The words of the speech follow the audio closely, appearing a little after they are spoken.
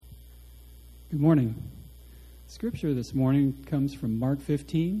Good morning. Scripture this morning comes from Mark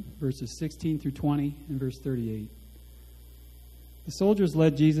 15, verses 16 through 20, and verse 38. The soldiers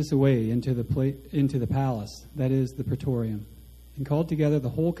led Jesus away into the palace, that is, the praetorium, and called together the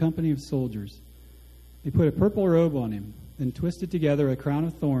whole company of soldiers. They put a purple robe on him, then twisted together a crown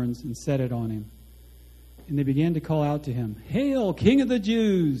of thorns and set it on him. And they began to call out to him, "Hail, King of the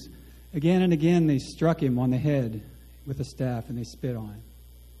Jews!" Again and again they struck him on the head with a staff, and they spit on him.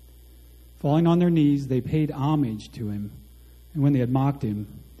 Falling on their knees, they paid homage to him. And when they had mocked him,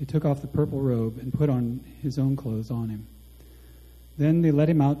 they took off the purple robe and put on his own clothes on him. Then they led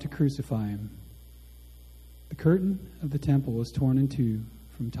him out to crucify him. The curtain of the temple was torn in two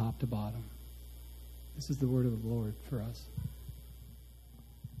from top to bottom. This is the word of the Lord for us.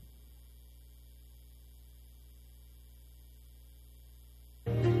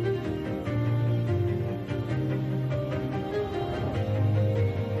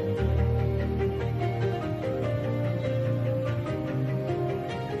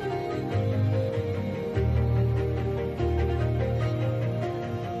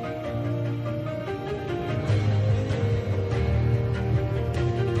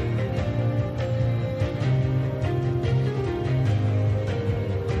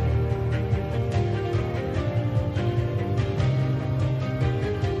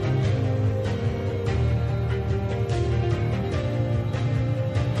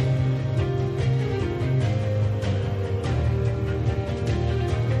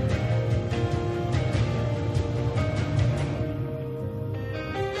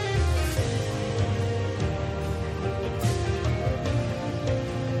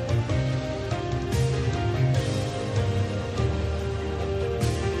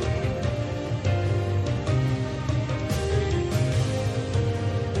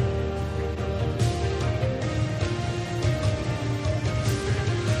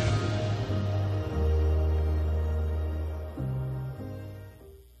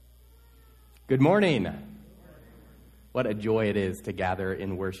 Good morning. What a joy it is to gather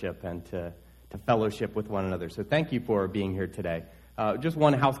in worship and to fellowship with one another. So thank you for being here today. Just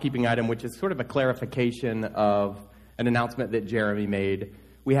one housekeeping item, which is sort of a clarification of an announcement that Jeremy made.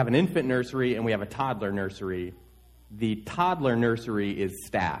 We have an infant nursery and we have a toddler nursery. The toddler nursery is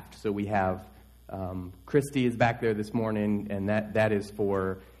staffed. So we have Christy is back there this morning, and that is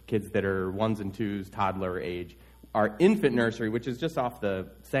for kids that are 1s and 2s, toddler age. Our infant nursery, which is just off the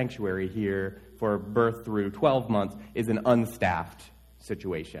sanctuary here for birth through 12 months, is an unstaffed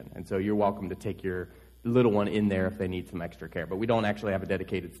situation. And so you're welcome to take your little one in there if they need some extra care. But we don't actually have a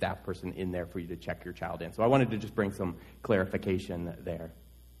dedicated staff person in there for you to check your child in. So I wanted to just bring some clarification there.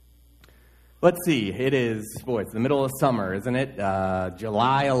 Let's see. It's the middle of summer, isn't it?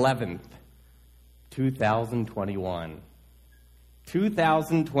 July 11th, 2021.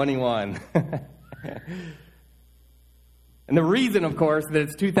 2021. And the reason, of course, that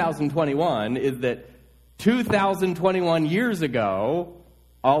it's 2021 is that 2021 years ago,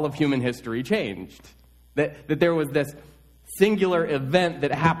 all of human history changed. That there was this singular event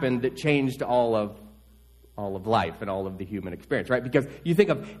that happened that changed all of life and all of the human experience, right? Because you think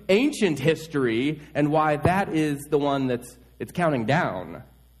of ancient history and why that is the one it's counting down.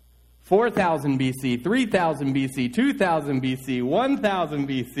 4,000 BC, 3,000 BC, 2,000 BC, 1,000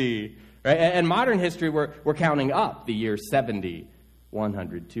 BC. Right? And modern history, we're counting up the year 70,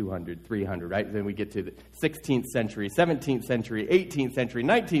 100, 200, 300, right? Then we get to the 16th century, 17th century, 18th century,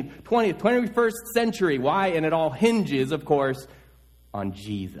 19th, 20th, 21st century. Why? And it all hinges, of course, on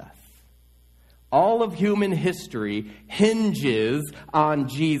Jesus. All of human history hinges on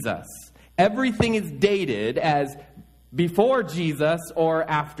Jesus. Everything is dated as before Jesus or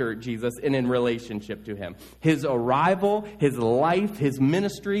after Jesus and in relationship to him. His arrival, his life, his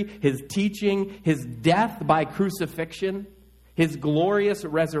ministry, his teaching, his death by crucifixion, his glorious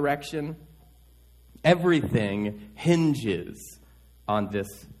resurrection, everything hinges on this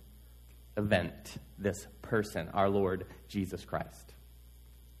event, this person, our Lord Jesus Christ.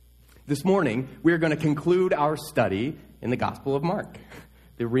 This morning, we are going to conclude our study in the Gospel of Mark,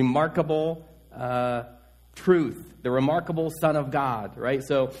 the remarkable truth, the remarkable Son of God, right?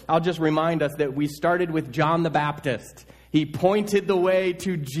 So I'll just remind us that we started with John the Baptist. He pointed the way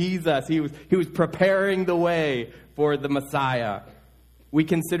to Jesus. He was preparing the way for the Messiah. We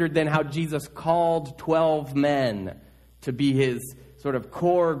considered then how Jesus called 12 men to be his sort of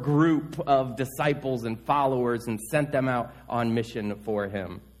core group of disciples and followers and sent them out on mission for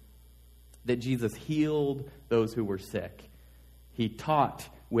him. That Jesus healed those who were sick. He taught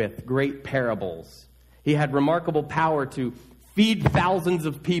with great parables. He had remarkable power to feed thousands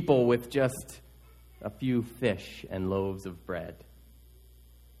of people with just a few fish and loaves of bread.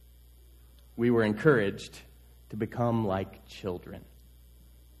 we were encouraged to become like children.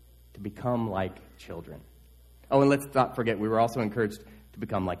 To become like children. Oh, and let's not forget, we were also encouraged to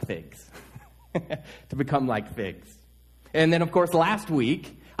become like figs. To become like figs. And then, of course, last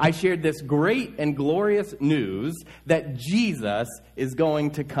week, I shared this great and glorious news that Jesus is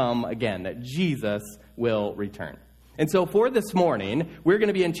going to come again, that Jesus will return. And so for this morning, we're going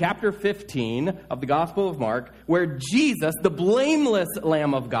to be in chapter 15 of the Gospel of Mark, where Jesus, the blameless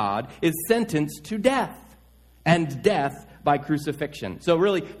Lamb of God, is sentenced to death, and death by crucifixion. So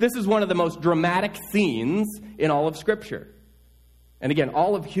really, this is one of the most dramatic scenes in all of Scripture. And again,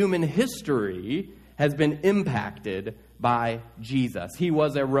 all of human history has been impacted by Jesus. He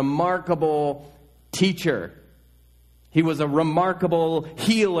was a remarkable teacher. He was a remarkable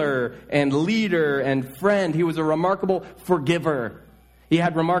healer and leader and friend. He was a remarkable forgiver. He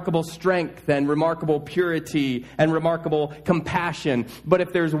had remarkable strength and remarkable purity and remarkable compassion. But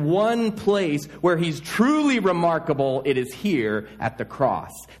if there's one place where he's truly remarkable, it is here at the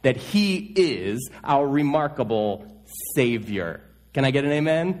cross. That he is our remarkable Savior. Can I get an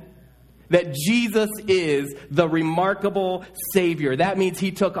amen? That Jesus is the remarkable Savior. That means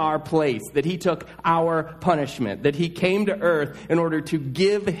he took our place, that he took our punishment, that he came to earth in order to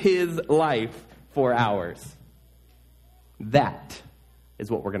give his life for ours. That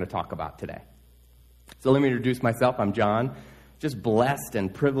is what we're going to talk about today. So let me introduce myself. I'm John, just blessed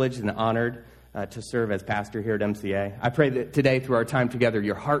and privileged and honored to serve as pastor here at MCA. I pray that today, through our time together,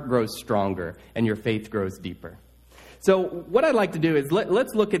 your heart grows stronger and your faith grows deeper. So what I'd like to do is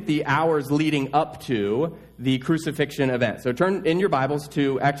let's look at the hours leading up to the crucifixion event. So turn in your Bibles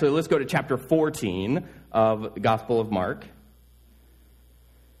to, actually, let's go to chapter 14 of the Gospel of Mark.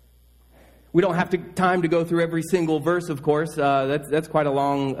 We don't have time to go through every single verse, of course. That's quite a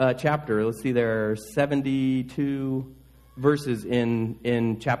long chapter. Let's see, there are 72 verses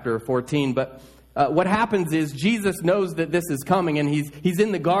in chapter 14. But what happens is Jesus knows that this is coming, and he's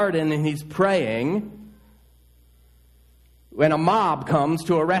in the garden and he's praying. When a mob comes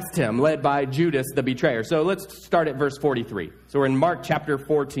to arrest him, led by Judas the betrayer. So let's start at verse 43. So we're in Mark chapter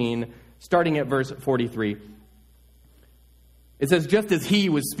 14, starting at verse 43. It says, just as he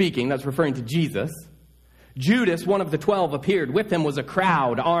was speaking, that's referring to Jesus, Judas, one of the 12, appeared. With him was a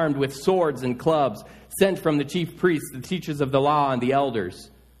crowd armed with swords and clubs, sent from the chief priests, the teachers of the law, and the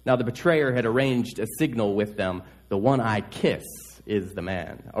elders. Now the betrayer had arranged a signal with them. The one-eyed kiss is the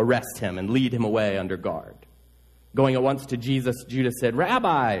man. Arrest him and lead him away under guard. Going at once to Jesus, Judas said,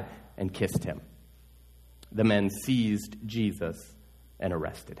 Rabbi, and kissed him. The men seized Jesus and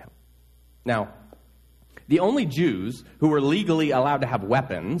arrested him. Now, the only Jews who were legally allowed to have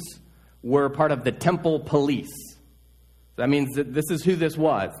weapons were part of the temple police. That means that this is who this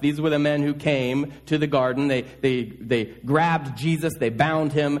was. These were the men who came to the garden. They grabbed Jesus, they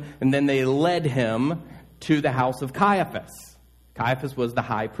bound him, and then they led him to the house of Caiaphas. Caiaphas was the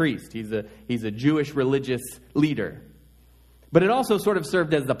high priest. He's a Jewish religious leader. But it also sort of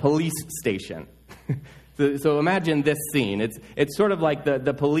served as the police station. So imagine this scene. It's sort of like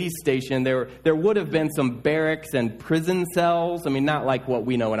the police station. There would have been some barracks and prison cells. I mean, not like what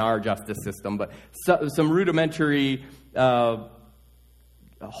we know in our justice system, but some rudimentary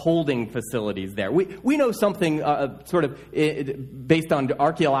holding facilities there. We know something sort of based on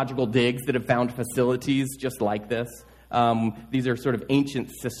archaeological digs that have found facilities just like this. These are sort of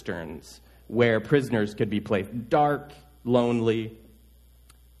ancient cisterns where prisoners could be placed. Dark, lonely.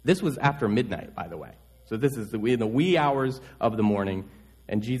 This was after midnight, by the way. So this is in the wee hours of the morning,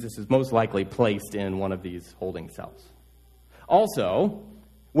 and Jesus is most likely placed in one of these holding cells. Also,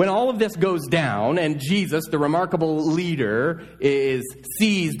 when all of this goes down and Jesus, the remarkable leader, is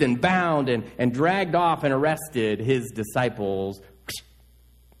seized and bound and dragged off and arrested, his disciples,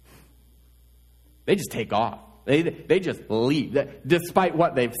 they just take off. They just leave. Despite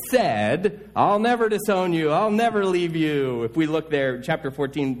what they've said, I'll never disown you, I'll never leave you. If we look there, chapter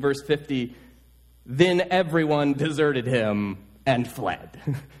 14, verse 50, then everyone deserted him and fled.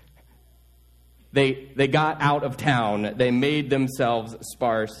 They got out of town. They made themselves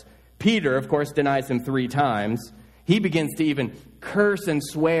sparse. Peter, of course, denies him 3 times. He begins to even curse and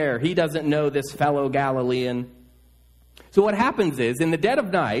swear. He doesn't know this fellow Galilean. So what happens is, in the dead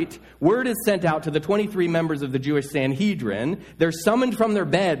of night, word is sent out to the 23 members of the Jewish Sanhedrin. They're summoned from their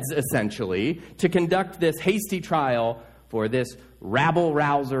beds, essentially, to conduct this hasty trial for this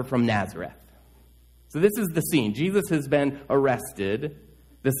rabble-rouser from Nazareth. So this is the scene. Jesus has been arrested.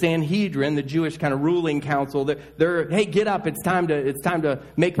 The Sanhedrin, the Jewish kind of ruling council, they're hey, get up, it's time to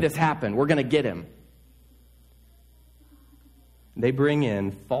make this happen. We're going to get him. They bring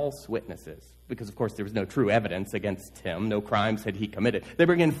in false witnesses. because, of course, there was no true evidence against him. No crimes had he committed. They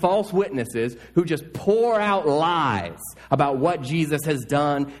bring in false witnesses who just pour out lies about what Jesus has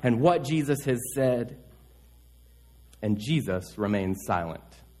done and what Jesus has said. And Jesus remains silent,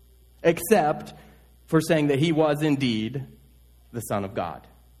 except for saying that he was indeed the Son of God.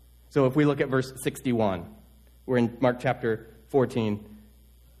 So if we look at verse 61, we're in Mark chapter 14.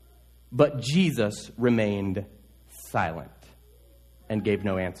 But Jesus remained silent and gave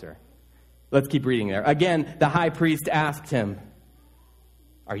no answer. Let's keep reading there. Again, the high priest asked him,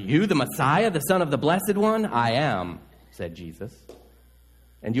 "Are you the Messiah, the Son of the Blessed One?" "I am," said Jesus.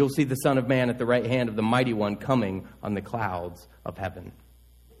 "And you'll see the Son of Man at the right hand of the Mighty One coming on the clouds of heaven."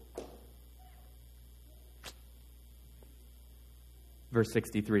 Verse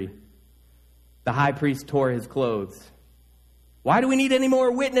 63. The high priest tore his clothes. "Why do we need any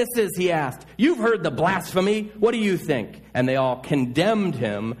more witnesses?" he asked. "You've heard the blasphemy. What do you think?" And they all condemned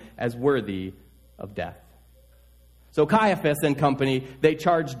him as worthy of death. So Caiaphas and company, they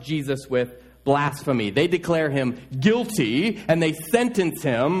charged Jesus with blasphemy. They declare him guilty, and they sentence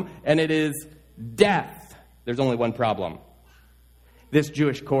him, and it is death. There's only one problem. This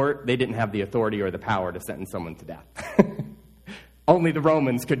Jewish court, they didn't have the authority or the power to sentence someone to death. Only the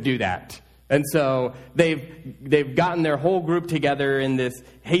Romans could do that. And so they've gotten their whole group together in this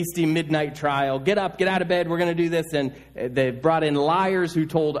hasty midnight trial. Get up, get out of bed, we're going to do this. And they've brought in liars who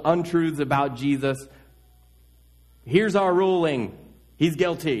told untruths about Jesus. Here's our ruling. He's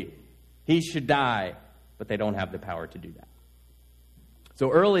guilty. He should die. But they don't have the power to do that.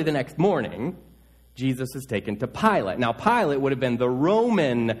 So early the next morning, Jesus is taken to Pilate. Now, Pilate would have been the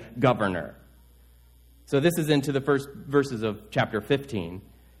Roman governor. So this is into the first verses of chapter 15.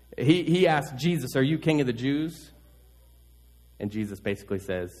 He asked Jesus, "Are you king of the Jews?" And Jesus basically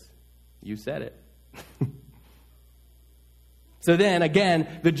says, "You said it." So then,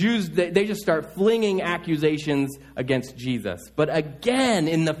 again, the Jews, they just start flinging accusations against Jesus. But again,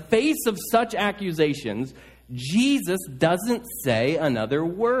 in the face of such accusations, Jesus doesn't say another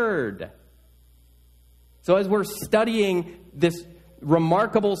word. So as we're studying this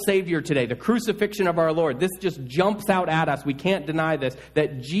remarkable Savior today, the crucifixion of our Lord, this just jumps out at us. We can't deny this,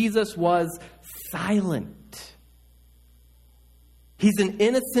 that Jesus was silent. He's an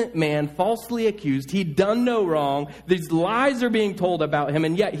innocent man, falsely accused. He'd done no wrong. These lies are being told about him,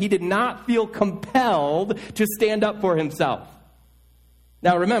 and yet he did not feel compelled to stand up for himself.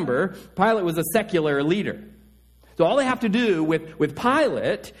 Now remember, Pilate was a secular leader. So all they have to do with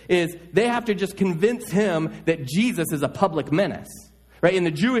Pilate is they have to just convince him that Jesus is a public menace. Right? In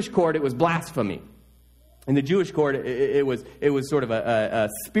the Jewish court, it was blasphemy. In the Jewish court, it was sort of a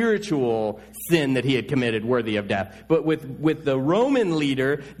spiritual sin that he had committed worthy of death. But with the Roman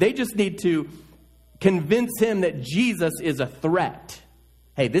leader, they just need to convince him that Jesus is a threat.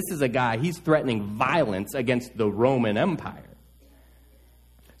 Hey, this is a guy, he's threatening violence against the Roman Empire.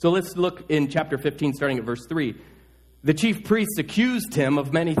 So let's look in chapter 15, starting at verse 3. The chief priests accused him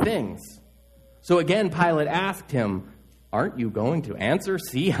of many things. So again, Pilate asked him, "Aren't you going to answer?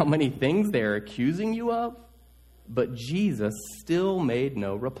 See how many things they're accusing you of?" But Jesus still made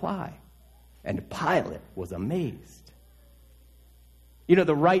no reply. And Pilate was amazed. You know,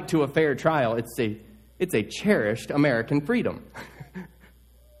 the right to a fair trial, it's a cherished American freedom.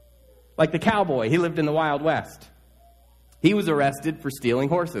 Like the cowboy, he lived in the Wild West. He was arrested for stealing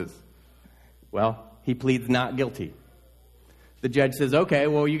horses. Well, he pleads not guilty. The judge says, "Okay,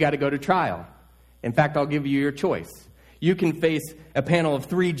 well, you got to go to trial. In fact, I'll give you your choice. You can face a panel of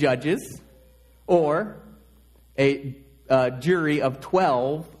 3 judges or a jury of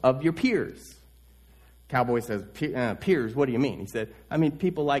 12 of your peers." Cowboy says, "Peers, what do you mean?" He said, "I mean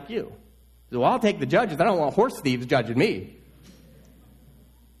people like you." He said, "Well, I'll take the judges. I don't want horse thieves judging me."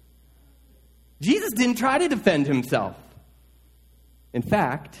 Jesus didn't try to defend himself. In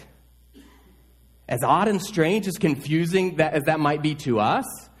fact, as odd and strange, as confusing as that might be to us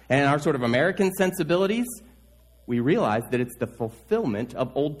and our sort of American sensibilities, we realize that it's the fulfillment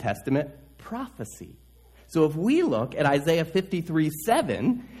of Old Testament prophecy. So if we look at Isaiah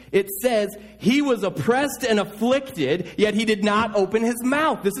 53:7, it says, "He was oppressed and afflicted, yet he did not open his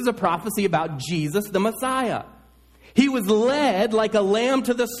mouth." This is a prophecy about Jesus, the Messiah. "He was led like a lamb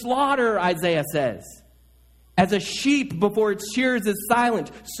to the slaughter," Isaiah says. "As a sheep before its shears is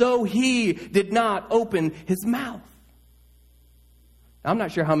silent, so he did not open his mouth." I'm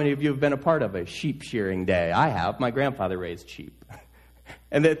not sure how many of you have been a part of a sheep shearing day. I have. My grandfather raised sheep.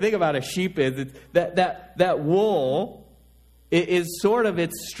 And the thing about a sheep is that wool is sort of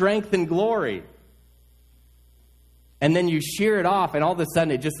its strength and glory. And then you shear it off, and all of a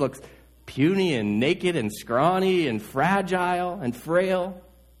sudden it just looks puny and naked and scrawny and fragile and frail.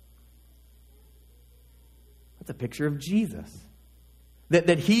 That's a picture of Jesus.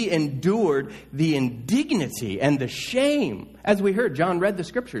 That he endured the indignity and the shame. As we heard, John read the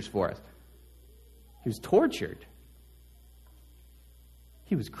scriptures for us. He was tortured.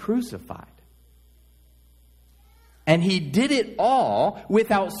 He was crucified. And he did it all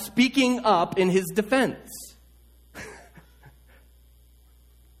without speaking up in his defense.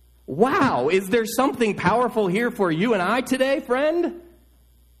 Wow, is there something powerful here for you and I today, friend?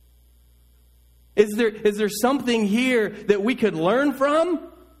 Is there something here that we could learn from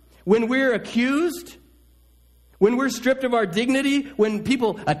when we're accused? When we're stripped of our dignity? When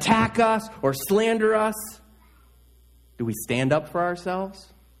people attack us or slander us? Do we stand up for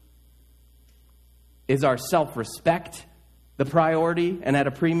ourselves? Is our self-respect the priority and at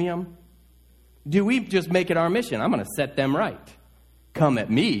a premium? Do we just make it our mission? I'm going to set them right. Come at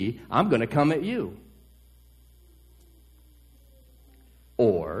me, I'm going to come at you.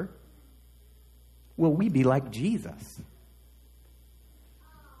 Or will we be like Jesus?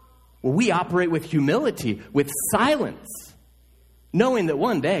 Will we operate with humility, with silence, knowing that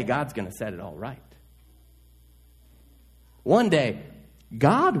one day God's going to set it all right? One day,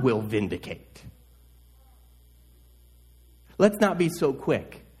 God will vindicate. Let's not be so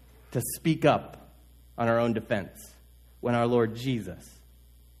quick to speak up on our own defense when our Lord Jesus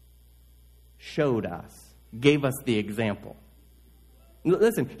showed us, gave us the example.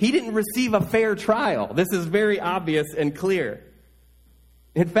 Listen, he didn't receive a fair trial. This is very obvious and clear.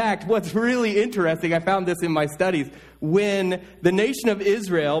 In fact, what's really interesting, I found this in my studies, when the nation of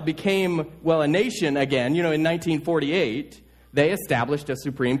Israel became, a nation again, in 1948, they established a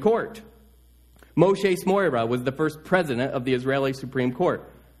Supreme Court. Moshe Shmoreh was the first president of the Israeli Supreme Court.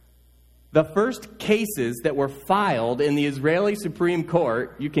 The first cases that were filed in the Israeli Supreme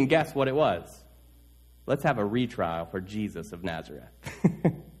Court, you can guess what it was. Let's have a retrial for Jesus of Nazareth.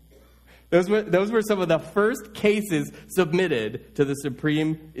 Those were some of the first cases submitted to the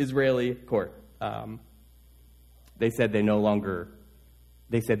Supreme Israeli Court. They said they no longer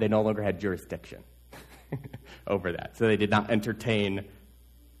had jurisdiction over that, so they did not entertain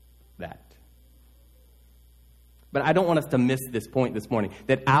that. But I don't want us to miss this point this morning,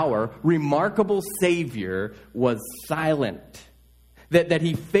 that our remarkable Savior was silent. That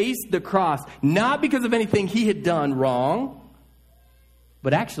he faced the cross, not because of anything he had done wrong,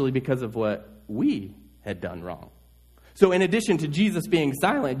 but actually because of what we had done wrong. So in addition to Jesus being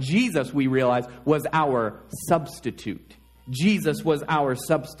silent, Jesus, we realize, was our substitute. Jesus was our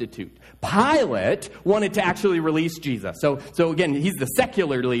substitute. Pilate wanted to actually release Jesus. So again, he's the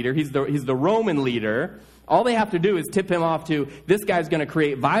secular leader. He's the Roman leader. All they have to do is tip him off to, this guy's going to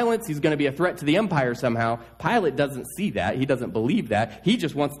create violence. He's going to be a threat to the empire somehow. Pilate doesn't see that. He doesn't believe that. He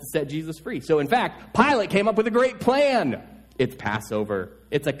just wants to set Jesus free. So in fact, Pilate came up with a great plan. It's Passover.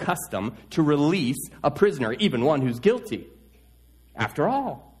 It's a custom to release a prisoner, even one who's guilty. After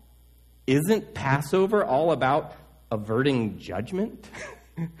all, isn't Passover all about averting judgment?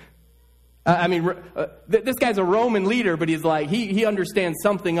 This guy's a Roman leader, but he's like, he understands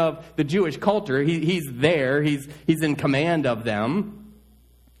something of the Jewish culture. He's there. He's in command of them.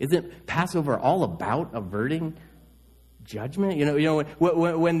 Isn't Passover all about averting judgment?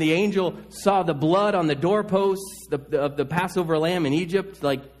 When the angel saw the blood on the doorposts of the Passover lamb in Egypt,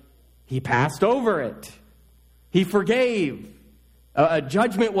 he passed over it. He forgave. A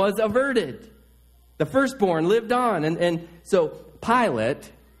judgment was averted. The firstborn lived on. And so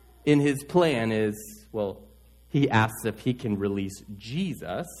Pilate, in his plan, he asks if he can release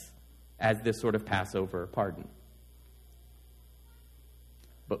Jesus as this sort of Passover pardon.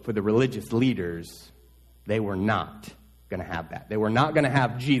 But for the religious leaders, they were not going to have that. They were not going to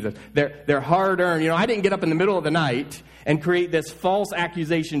have Jesus. Their hard-earned, I didn't get up in the middle of the night and create this false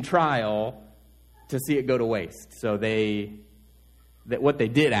accusation trial to see it go to waste. So what they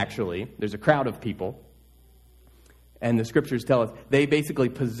did actually, there's a crowd of people, and the scriptures tell us they basically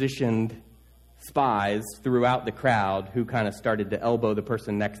positioned spies throughout the crowd who kind of started to elbow the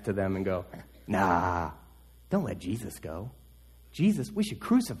person next to them and go, nah, don't let Jesus go. Jesus, we should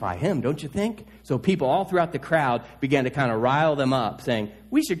crucify him, don't you think? So people all throughout the crowd began to kind of rile them up, saying,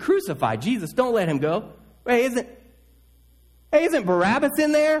 we should crucify Jesus, don't let him go. Hey, isn't Barabbas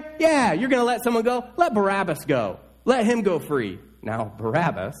in there? Yeah, you're going to let someone go? Let Barabbas go. Let him go free. Now,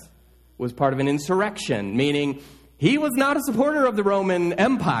 Barabbas was part of an insurrection, meaning he was not a supporter of the Roman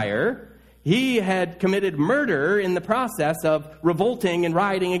Empire. He had committed murder in the process of revolting and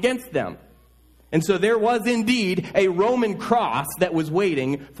rioting against them. And so there was indeed a Roman cross that was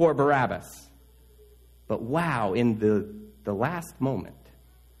waiting for Barabbas. But wow, in the last moment,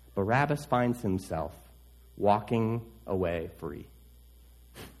 Barabbas finds himself walking away free.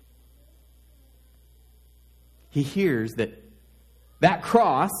 he hears that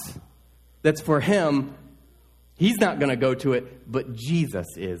cross that's for him, he's not going to go to it, but Jesus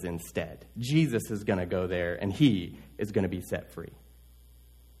is instead. Jesus is going to go there, and he is going to be set free.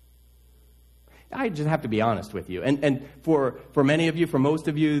 I just have to be honest with you. And for many of you, for most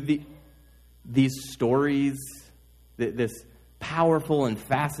of you, these stories, this powerful and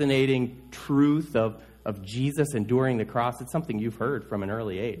fascinating truth of Jesus enduring the cross, it's something you've heard from an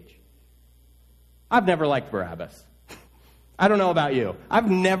early age. I've never liked Barabbas. I don't know about you.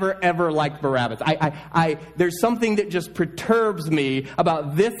 I've never, ever liked Barabbas. There's something that just perturbs me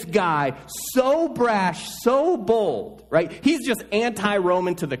about this guy, so brash, so bold, right? He's just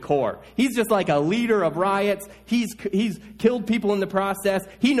anti-Roman to the core. He's just like a leader of riots. He's killed people in the process.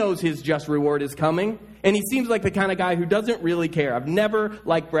 He knows his just reward is coming. And he seems like the kind of guy who doesn't really care. I've never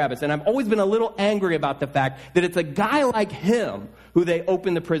liked Barabbas. And I've always been a little angry about the fact that it's a guy like him who they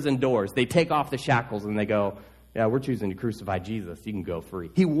open the prison doors. They take off the shackles and they go, yeah, we're choosing to crucify Jesus. You can go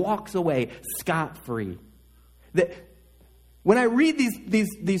free. He walks away scot-free. When I read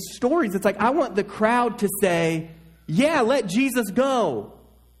these stories, it's like I want the crowd to say, yeah, let Jesus go.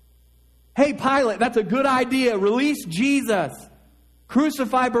 Hey, Pilate, that's a good idea. Release Jesus.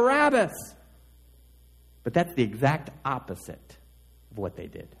 Crucify Barabbas. But that's the exact opposite of what they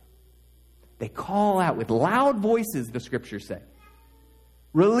did. They call out with loud voices, the scriptures say,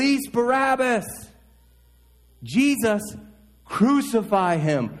 release Barabbas. Jesus, crucify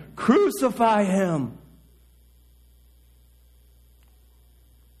him. Crucify him.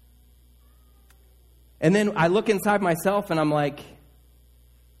 And then I look inside myself and I'm like,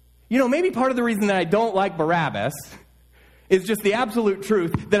 maybe part of the reason that I don't like Barabbas is just the absolute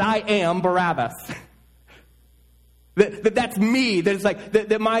truth that I am Barabbas. That's me. That it's like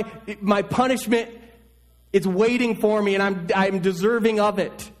that my punishment is waiting for me and I'm deserving of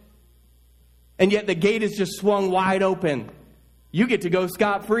it. And yet the gate is just swung wide open. You get to go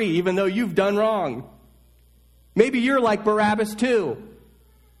scot-free even though you've done wrong. Maybe you're like Barabbas too.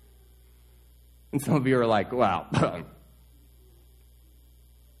 And some of you are like, well,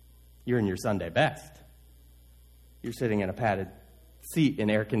 you're in your Sunday best. You're sitting in a padded seat in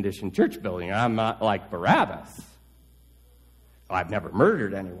an air-conditioned church building. I'm not like Barabbas. I've never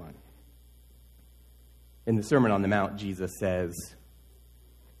murdered anyone. In the Sermon on the Mount, Jesus says,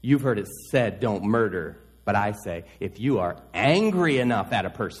 you've heard it said, don't murder. But I say, if you are angry enough at a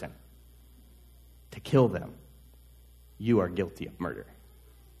person to kill them, you are guilty of murder.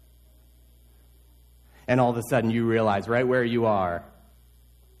 And all of a sudden you realize right where you are,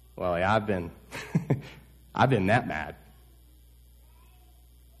 well, yeah, I've been that mad.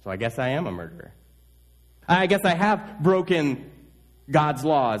 So I guess I am a murderer. I guess I have broken God's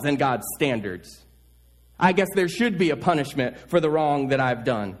laws and God's standards. I guess there should be a punishment for the wrong that I've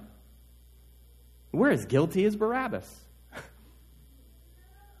done. We're as guilty as Barabbas.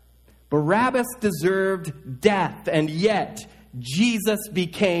 Barabbas deserved death, and yet Jesus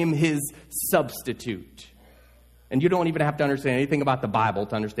became his substitute. And you don't even have to understand anything about the Bible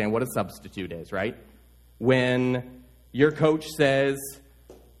to understand what a substitute is, right? When your coach says,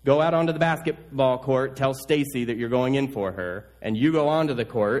 go out onto the basketball court, tell Stacy that you're going in for her, and you go onto the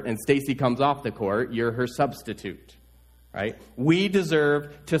court, and Stacy comes off the court, you're her substitute, right? We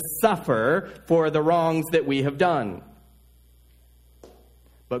deserve to suffer for the wrongs that we have done.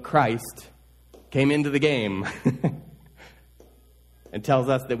 But Christ came into the game and tells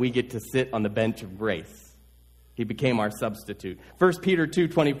us that we get to sit on the bench of grace. He became our substitute. 1 Peter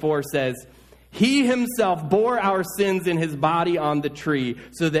 2:24 says, he himself bore our sins in his body on the tree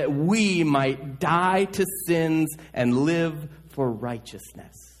so that we might die to sins and live for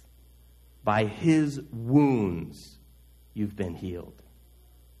righteousness. By his wounds you've been healed.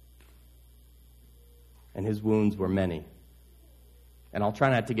 And his wounds were many. And I'll try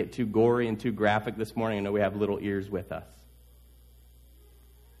not to get too gory and too graphic this morning. I know we have little ears with us.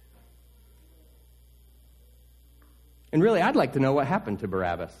 And really, I'd like to know what happened to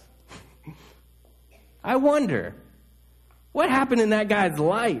Barabbas. I wonder, what happened in that guy's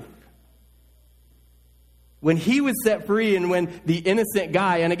life? When he was set free and when the innocent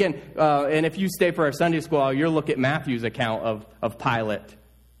guy, and again, and if you stay for our Sunday school, you'll look at Matthew's account of Pilate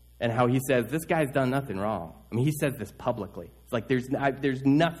and how he says, this guy's done nothing wrong. I mean, he says this publicly. It's like there's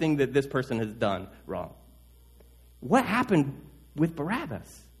nothing that this person has done wrong. What happened with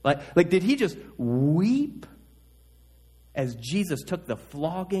Barabbas? Like did he just weep as Jesus took the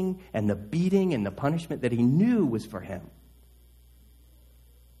flogging and the beating and the punishment that he knew was for him?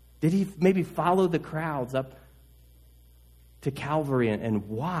 Did he maybe follow the crowds up to Calvary and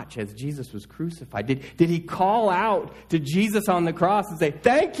watch as Jesus was crucified? Did he call out to Jesus on the cross and say,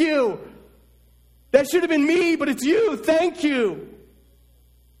 thank you? That should have been me, but it's you. Thank you.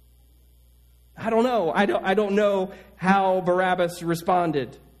 I don't know. I don't know how Barabbas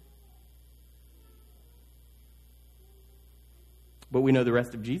responded. But we know the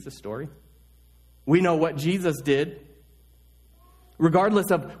rest of Jesus' story. We know what Jesus did.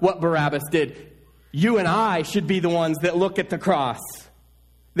 Regardless of what Barabbas did, you and I should be the ones that look at the cross,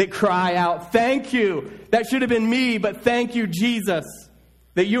 that cry out, thank you. That should have been me, but thank you, Jesus,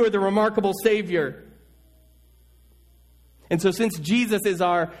 that you are the remarkable Savior. And so since Jesus is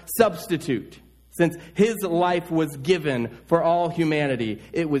our substitute, since his life was given for all humanity,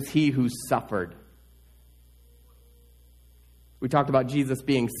 it was he who suffered. We talked about Jesus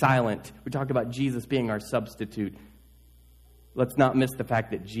being silent. We talked about Jesus being our substitute. Let's not miss the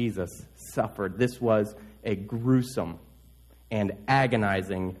fact that Jesus suffered. This was a gruesome and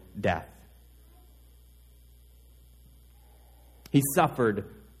agonizing death. He suffered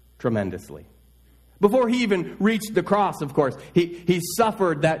tremendously. Before he even reached the cross, of course, he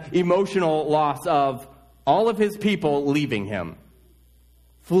suffered that emotional loss of all of his people leaving him.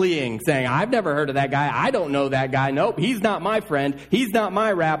 Fleeing, saying, I've never heard of that guy. I don't know that guy. Nope, he's not my friend. He's not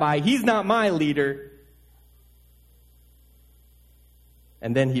my rabbi. He's not my leader.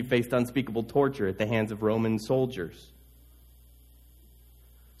 And then he faced unspeakable torture at the hands of Roman soldiers.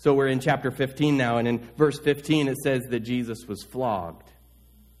 So we're in chapter 15 now, and in verse 15 it says that Jesus was flogged.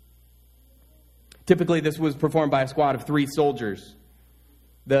 Typically this was performed by a squad of 3 soldiers.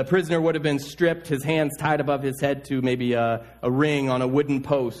 The prisoner would have been stripped, his hands tied above his head to maybe a ring on a wooden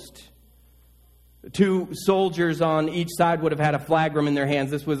post. 2 soldiers on each side would have had a flagrum in their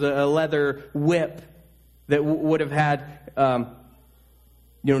hands. This was a leather whip that would have had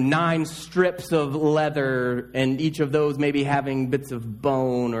 9 strips of leather, and each of those maybe having bits of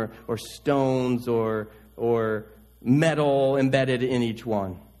bone or stones or metal embedded in each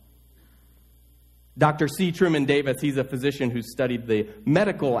one. Dr. C. Truman Davis, he's a physician who studied the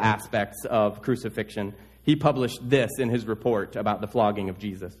medical aspects of crucifixion. He published this in his report about the flogging of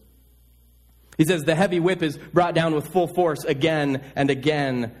Jesus. He says, the heavy whip is brought down with full force again and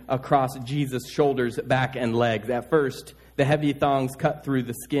again across Jesus' shoulders, back, and legs. At first, the heavy thongs cut through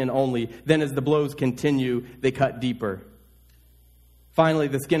the skin only. Then as the blows continue, they cut deeper. Finally,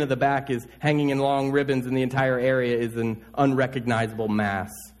 the skin of the back is hanging in long ribbons, and the entire area is an unrecognizable mass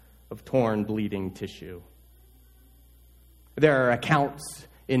of torn, bleeding tissue. There are accounts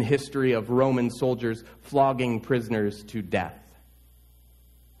in history of Roman soldiers flogging prisoners to death.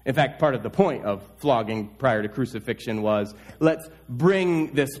 In fact, part of the point of flogging prior to crucifixion was, let's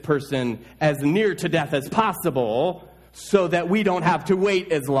bring this person as near to death as possible so that we don't have to wait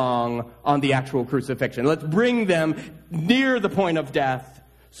as long on the actual crucifixion. Let's bring them near the point of death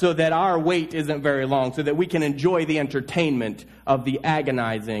so that our wait isn't very long, so that we can enjoy the entertainment of the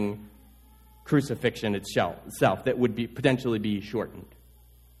agonizing crucifixion itself that would potentially be shortened.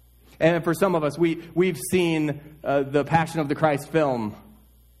 And for some of us, we've seen the Passion of the Christ film,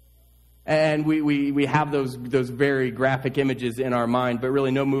 and we have those very graphic images in our mind, but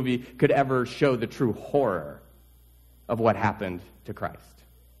really no movie could ever show the true horror of what happened to Christ.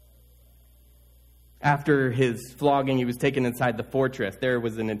 After his flogging, he was taken inside the fortress. There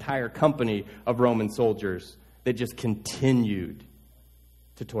was an entire company of Roman soldiers that just continued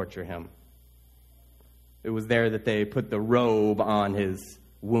to torture him. It was there that they put the robe on his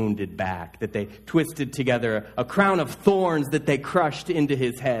wounded back, that they twisted together a crown of thorns that they crushed into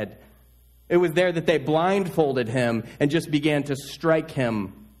his head. It was there that they blindfolded him and just began to strike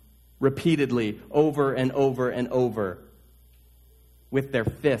him repeatedly over and over and over with their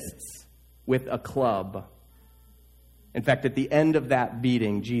fists, with a club. In fact, at the end of that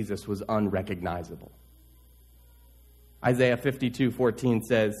beating, Jesus was unrecognizable. Isaiah 52:14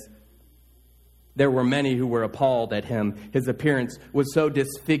 says, there were many who were appalled at him. His appearance was so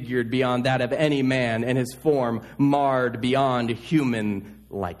disfigured beyond that of any man, and his form marred beyond human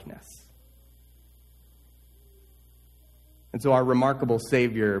likeness. And so our remarkable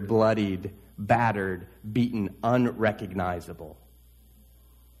Savior, bloodied, battered, beaten, unrecognizable,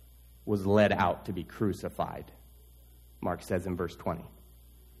 was led out to be crucified, Mark says in verse 20.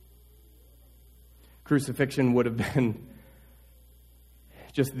 Crucifixion would have been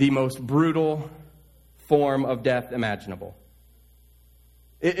just the most brutal form of death imaginable.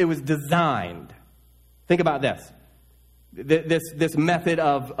 It was designed. Think about this. This method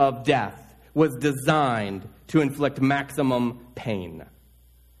of death was designed to inflict maximum pain.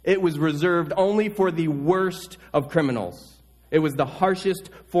 It was reserved only for the worst of criminals. It was the harshest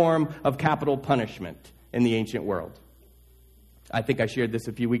form of capital punishment in the ancient world. I think I shared this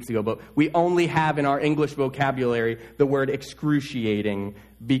a few weeks ago, but we only have in our English vocabulary the word excruciating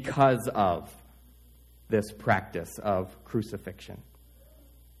because of this practice of crucifixion.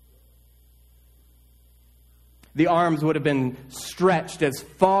 The arms would have been stretched as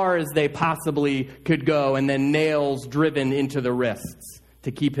far as they possibly could go, and then nails driven into the wrists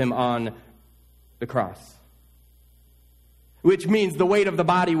to keep him on the cross. Which means the weight of the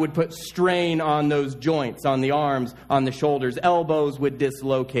body would put strain on those joints, on the arms, on the shoulders. Elbows would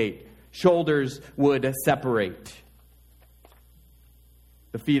dislocate. Shoulders would separate.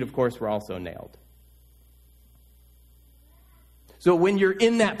 The feet, of course, were also nailed. So when you're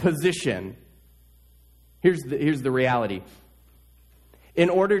in that position, here's the reality.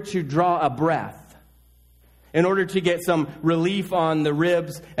 In order to draw a breath, in order to get some relief on the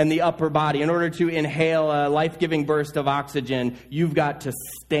ribs and the upper body, in order to inhale a life-giving burst of oxygen, you've got to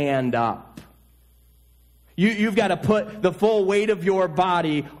stand up. You've got to put the full weight of your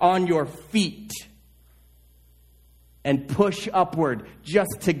body on your feet and push upward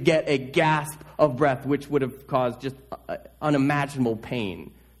just to get a gasp of breath, which would have caused just unimaginable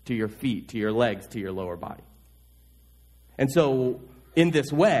pain to your feet, to your legs, to your lower body. And so, in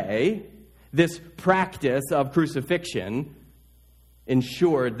this way, this practice of crucifixion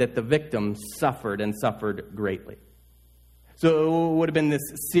ensured that the victim suffered and suffered greatly. So it would have been this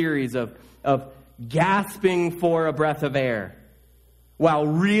series of gasping for a breath of air while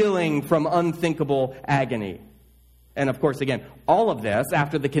reeling from unthinkable agony. And of course, again, all of this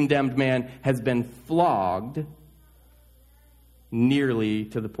after the condemned man has been flogged nearly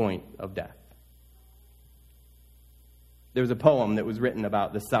to the point of death. There was a poem that was written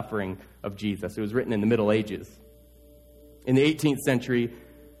about the suffering of Jesus. It was written in the Middle Ages. In the 18th century,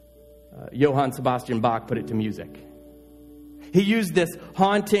 Johann Sebastian Bach put it to music. He used this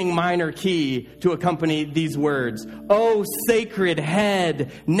haunting minor key to accompany these words. "O sacred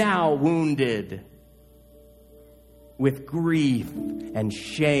head, now wounded, with grief and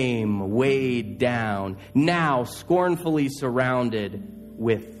shame weighed down, now scornfully surrounded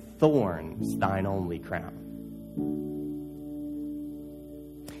with thorns, thine only crown."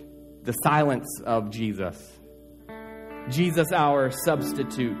 The silence of Jesus. Jesus, our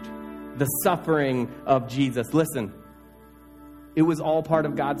substitute. The suffering of Jesus. Listen, it was all part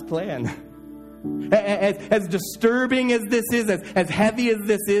of God's plan. As disturbing as this is, as heavy as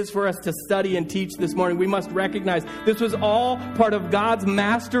this is for us to study and teach this morning, we must recognize this was all part of God's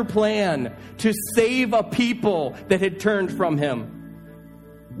master plan to save a people that had turned from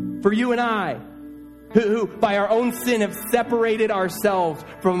Him. For you and I, who by our own sin have separated ourselves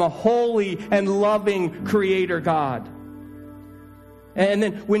from a holy and loving Creator God. And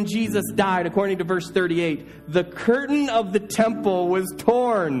then when Jesus died, according to verse 38, the curtain of the temple was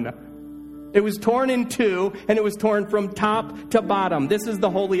torn. It was torn in two, and it was torn from top to bottom. This is the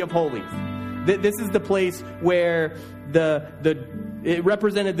Holy of Holies. This is the place where it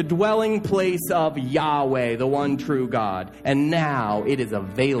represented the dwelling place of Yahweh, the one true God. And now it is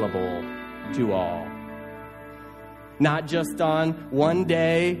available to all. Not just on one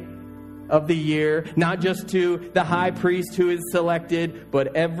day of the year, not just to the high priest who is selected,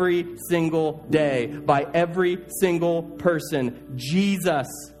 but every single day, by every single person. Jesus,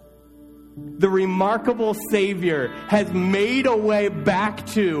 the remarkable Savior, has made a way back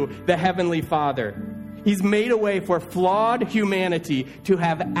to the Heavenly Father. He's made a way for flawed humanity to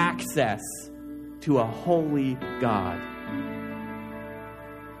have access to a holy God.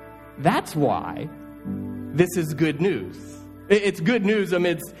 That's why this is good news. It's good news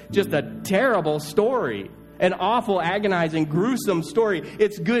amidst just a terrible story, an awful, agonizing, gruesome story.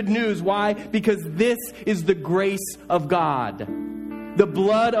 It's good news. Why? Because this is the grace of God. The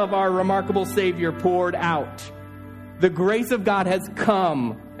blood of our remarkable Savior poured out. The grace of God has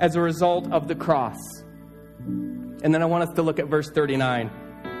come as a result of the cross. And then I want us to look at verse 39.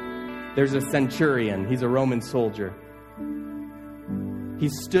 There's a centurion. He's a Roman soldier. He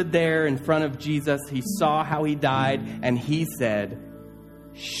stood there in front of Jesus. He saw how he died, and he said,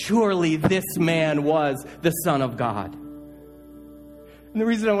 "Surely this man was the Son of God." And the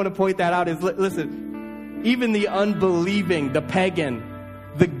reason I want to point that out is, listen, even the unbelieving, the pagan,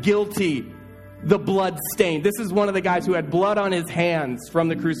 the guilty, the blood-stained. This is one of the guys who had blood on his hands from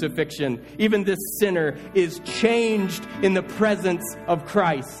the crucifixion. Even this sinner is changed in the presence of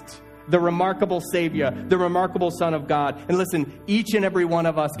Christ, the remarkable Savior, the remarkable Son of God. And listen, each and every one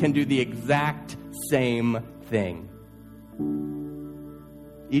of us can do the exact same thing.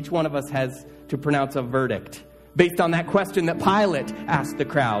 Each one of us has to pronounce a verdict based on that question that Pilate asked the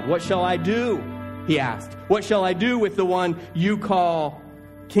crowd. "What shall I do?" he asked. "What shall I do with the one you call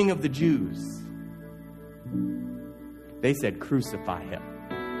King of the Jews?" They said, "Crucify him."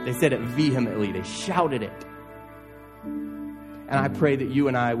 They said it vehemently. They shouted it. And I pray that you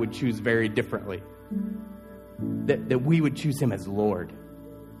and I would choose very differently. that we would choose him as Lord.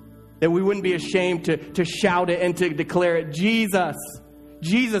 That we wouldn't be ashamed to shout it and to declare it. Jesus,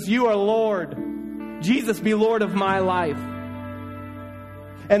 Jesus, you are Lord. Jesus, be Lord of my life.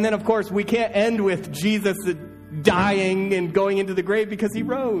 And then, of course, we can't end with Jesus dying and going into the grave because he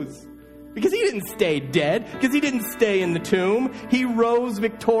rose. Because he didn't stay dead. Because he didn't stay in the tomb. He rose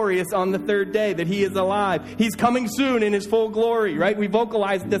victorious on the third day, that he is alive. He's coming soon in his full glory, right? We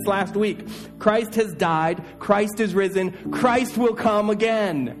vocalized this last week. Christ has died. Christ is risen. Christ will come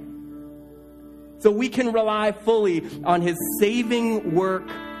again. So we can rely fully on his saving work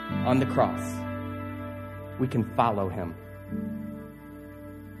on the cross. We can follow him.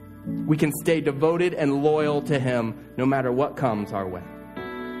 We can stay devoted and loyal to him no matter what comes our way.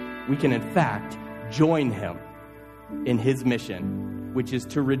 We can, in fact, join him in his mission, which is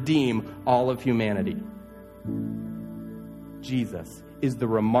to redeem all of humanity. Jesus is the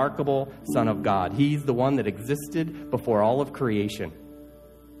remarkable Son of God. He's the one that existed before all of creation.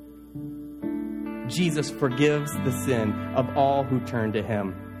 Jesus forgives the sin of all who turn to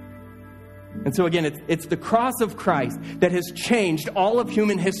him. And so again, it's the cross of Christ that has changed all of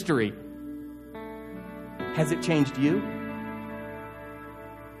human history. Has it changed you?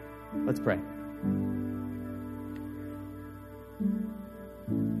 Let's pray.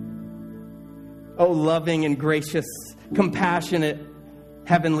 Oh, loving and gracious, compassionate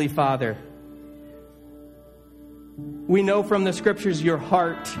Heavenly Father, we know from the Scriptures your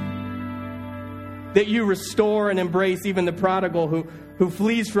heart, that you restore and embrace even the prodigal who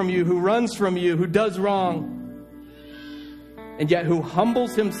flees from you, who runs from you, who does wrong, and yet who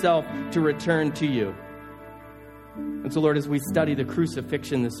humbles himself to return to you. And so, Lord, as we study the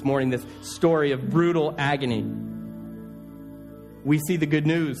crucifixion this morning, this story of brutal agony, we see the good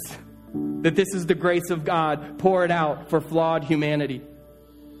news that this is the grace of God poured out for flawed humanity.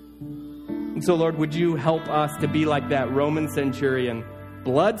 And so, Lord, would you help us to be like that Roman centurion,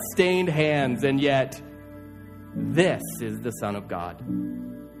 blood-stained hands, and yet this is the Son of God.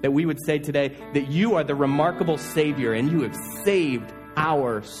 That we would say today that you are the remarkable Savior and you have saved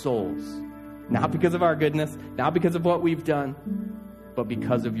our souls. Not because of our goodness, not because of what we've done, but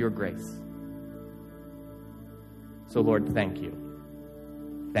because of your grace. So, Lord, thank you.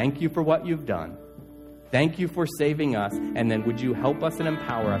 Thank you for what you've done. Thank you for saving us. And then would you help us and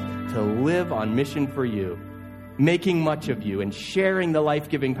empower us to live on mission for you, making much of you and sharing the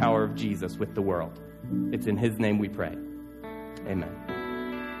life-giving power of Jesus with the world. It's in his name we pray. Amen.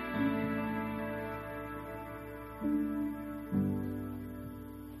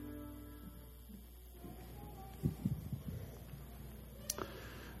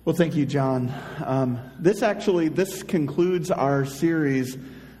 Well, thank you, John. This concludes our series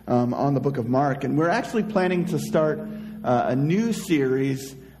on the book of Mark, and we're actually planning to start a new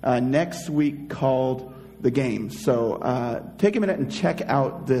series next week called The Game. So take a minute and check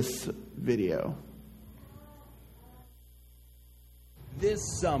out this video. This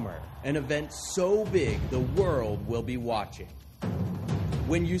summer, an event so big the world will be watching.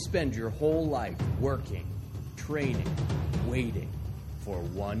 When you spend your whole life working, training, waiting for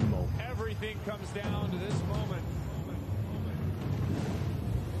one moment. Everything comes down to this moment.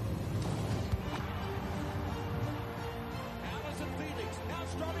 Allison Felix now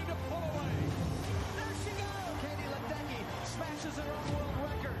starting to pull away. There she goes. Katie Ledecky smashes her own world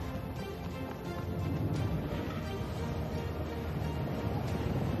record.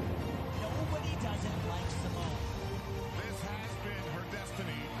 Nobody doesn't like Simone. This has been her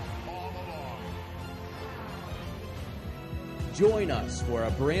destiny all along. Join us for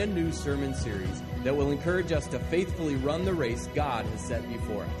a brand new sermon series that will encourage us to faithfully run the race God has set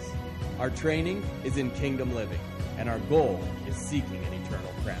before us. Our training is in kingdom living, and our goal is seeking an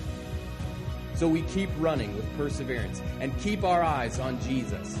eternal crown. So we keep running with perseverance and keep our eyes on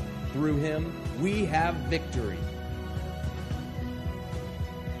Jesus. Through him, we have victory.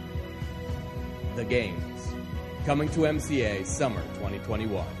 The Games, coming to MCA Summer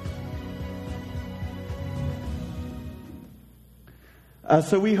 2021.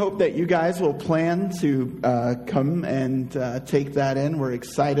 So we hope that you guys will plan to come and take that in. We're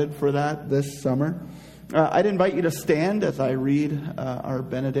excited for that this summer. I'd invite you to stand as I read our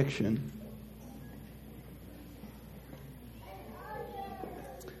benediction.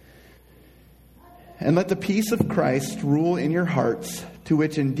 And let the peace of Christ rule in your hearts, to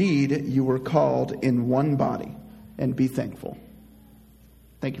which indeed you were called in one body, and be thankful.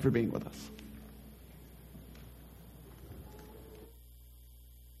 Thank you for being with us.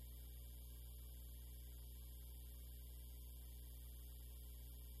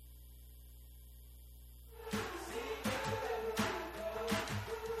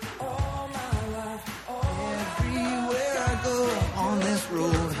 All my life, all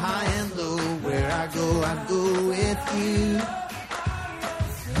I go with you.